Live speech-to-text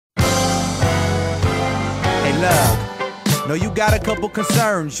Look, know you got a couple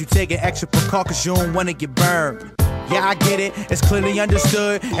concerns. You taking extra precautions, you don't wanna get burned. Yeah, I get it, it's clearly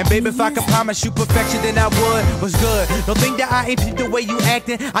understood. And baby, if I could promise you perfection, then I would. What's good? Don't think that I ain't the way you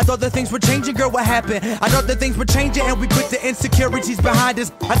acting. I thought that things were changing, girl, what happened? I thought that things were changing and we put the insecurities behind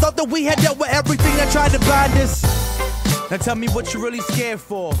us. I thought that we had dealt with everything that tried to bind us. Now tell me what you really scared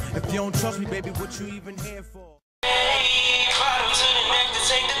for. If you don't trust me, baby, what you even here for? Hey, bottle to the neck to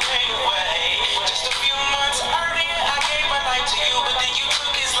take the pain away. Just a few months earlier, I gave my life to you, but then you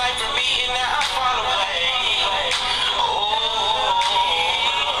took his life from me, and now I fall away.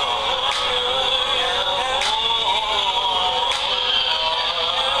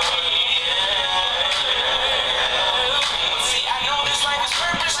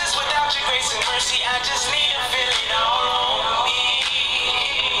 I just need to feel it all on me.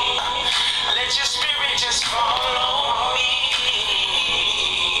 Let your spirit just fall on me.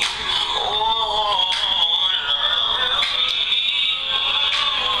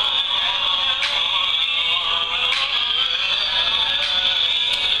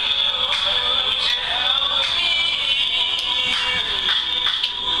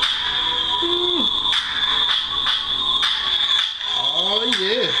 Oh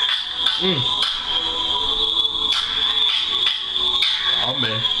yeah. Oh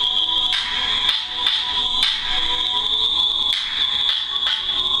man.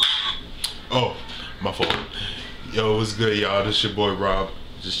 Oh, my fault. Yo, what's good, y'all? This your boy Rob.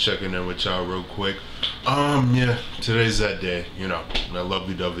 Just checking in with y'all real quick. Yeah, today's that day, you know, that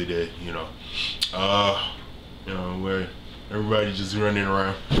lovely-dovey day, you know. Where everybody just running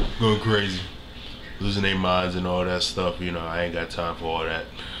around, going crazy, losing their minds and all that stuff, you know. I ain't got time for all that.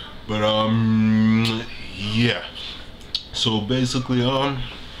 But yeah. So basically,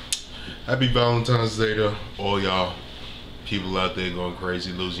 happy Valentine's Day to all y'all people out there going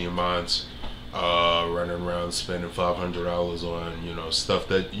crazy, losing your minds, running around spending $500 on, you know, stuff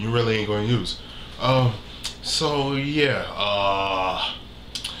that you really ain't going to use. So yeah,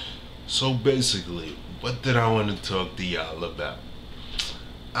 so basically, what did I want to talk to y'all about?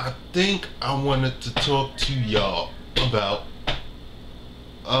 I think I wanted to talk to y'all about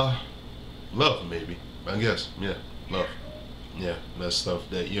love, maybe. I guess, yeah, love. Yeah, that stuff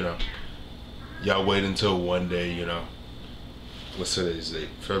that, you know, y'all wait until one day, you know, what's today's date?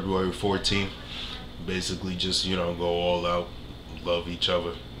 February 14th. Basically just, you know, go all out, love each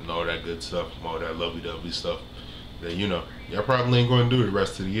other and all that good stuff, all that lovey-dovey stuff that, you know, y'all probably ain't going to do the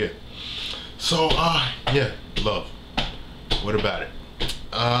rest of the year. So, yeah, love. What about it?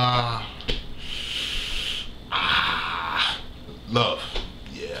 Love.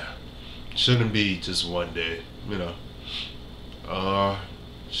 Yeah. Shouldn't be just one day, you know.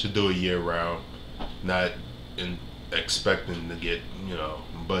 Should do it year round, not expecting to get, you know,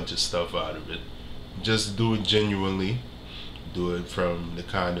 a bunch of stuff out of it. Just do it genuinely, do it from the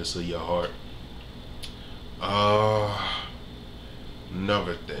kindness of your heart.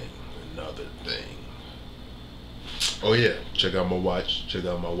 Another thing. Oh yeah, check out my watch,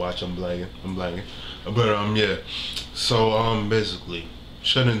 I'm blanking. But yeah, so basically,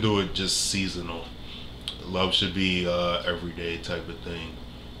 shouldn't do it just seasonal. Love should be everyday type of thing,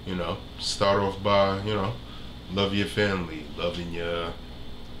 you know. Start off by, you know, love your family, loving your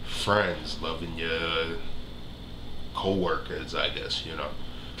friends, loving your co-workers, I guess, you know.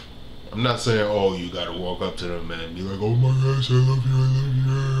 I'm not saying, oh, you gotta walk up to them and be like, oh my gosh, I love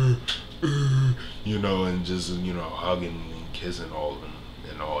you, you know, and just, you know, hugging and kissing all of them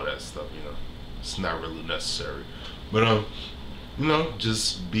and all that stuff, you know. It's not really necessary. But you know,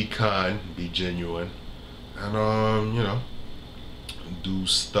 just be kind, be genuine. And you know, do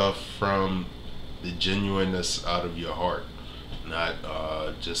stuff from the genuineness out of your heart, not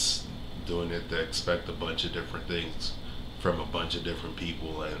just doing it to expect a bunch of different things from a bunch of different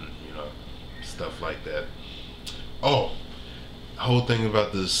people and, you know, stuff like that. Oh, the whole thing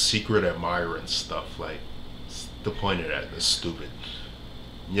about the secret admiring stuff, like, the point of that is stupid.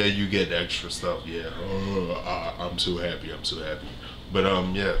 Yeah, you get extra stuff, yeah, I'm so happy, but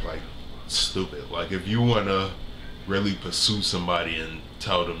yeah, like, stupid. Like, if you want to really pursue somebody and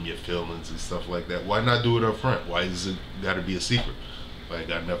tell them your feelings and stuff like that, why not do it up front? Why is it got to be a secret? Like,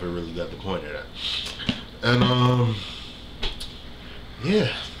 I never really got the point of that. And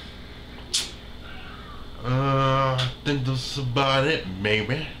yeah, I think that's about it,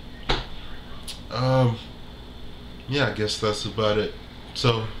 maybe. Yeah, I guess that's about it.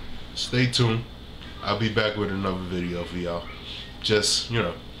 So stay tuned, I'll be back with another video for y'all, just, you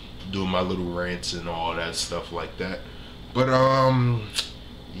know, doing my little rants and all that stuff like that. But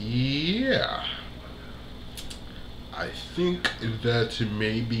yeah, I think that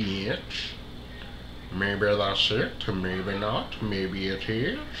may be it. Maybe that's it, maybe not, maybe it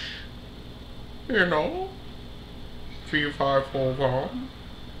is. You know, 3-5-4-1.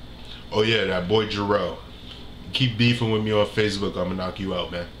 Oh yeah, that boy Jerrell. Keep beefing with me on Facebook, I'ma knock you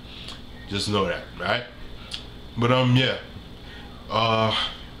out, man. Just know that, right? But yeah.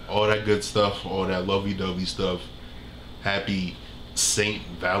 All that good stuff, all that lovey-dovey stuff. Happy Saint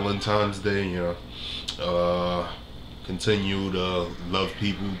Valentine's Day, you know. Continue to love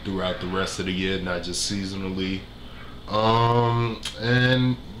people throughout the rest of the year, not just seasonally.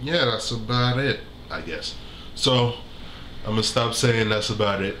 And yeah, that's about it, I guess. So I'm gonna stop saying that's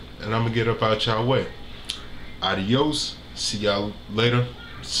about it, and I'm gonna get up out y'all way. Adios. See y'all later.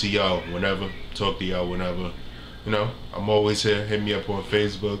 See y'all whenever. Talk to y'all whenever. You know, I'm always here. Hit me up on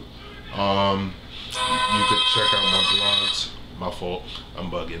Facebook. You could check out my blogs. My fault, I'm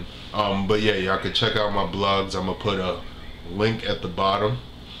bugging. But yeah, y'all could check out my blogs. I'm gonna put a link at the bottom,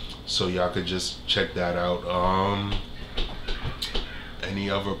 so y'all could just check that out. Any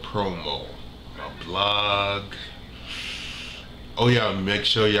other promo? My blog. Oh yeah, make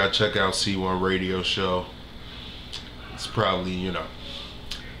sure y'all check out C1 Radio Show. It's probably, you know,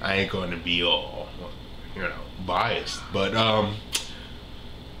 I ain't gonna be all, you know, biased, but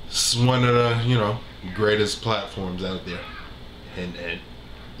it's one of the, you know, greatest platforms out there. And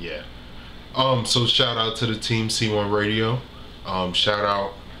yeah. So shout out to the team C1 Radio. Shout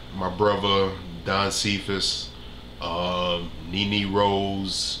out my brother Don Cephas, Nene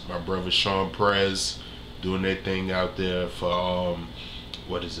Rose, my brother Sean Prez, doing their thing out there for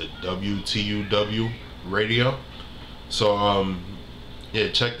what is it, WTUW Radio. So yeah,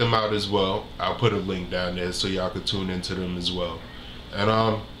 check them out as well. I'll put a link down there so y'all can tune into them as well.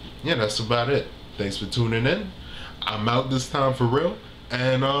 And yeah, that's about it. Thanks for tuning in. I'm out this time for real.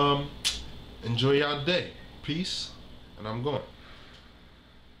 And enjoy y'all day. Peace. And I'm going.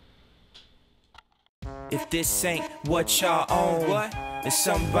 If this ain't what y'all own, what? Then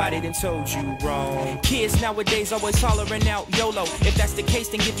somebody done told you wrong. Kids nowadays always hollering out YOLO. If that's the case,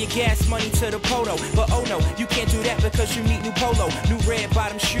 then give your gas money to the polo. But oh no, you can't do that because you need new polo, new red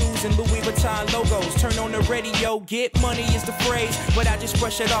bottom shoes and Louis Vuitton logos. Turn on the radio, get money is the phrase, but I just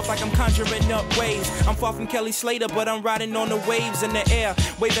brush it off like I'm conjuring up waves. I'm far from Kelly Slater, but I'm riding on the waves in the air,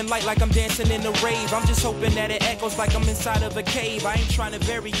 waving light like I'm dancing in the rave. I'm just hoping that it echoes like I'm inside of a cave. I ain't trying to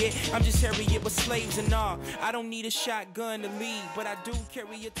bury it, I'm just Harriet with slaves and all. I don't need a shotgun to lead, but I do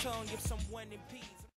carry a tongue if someone in peace.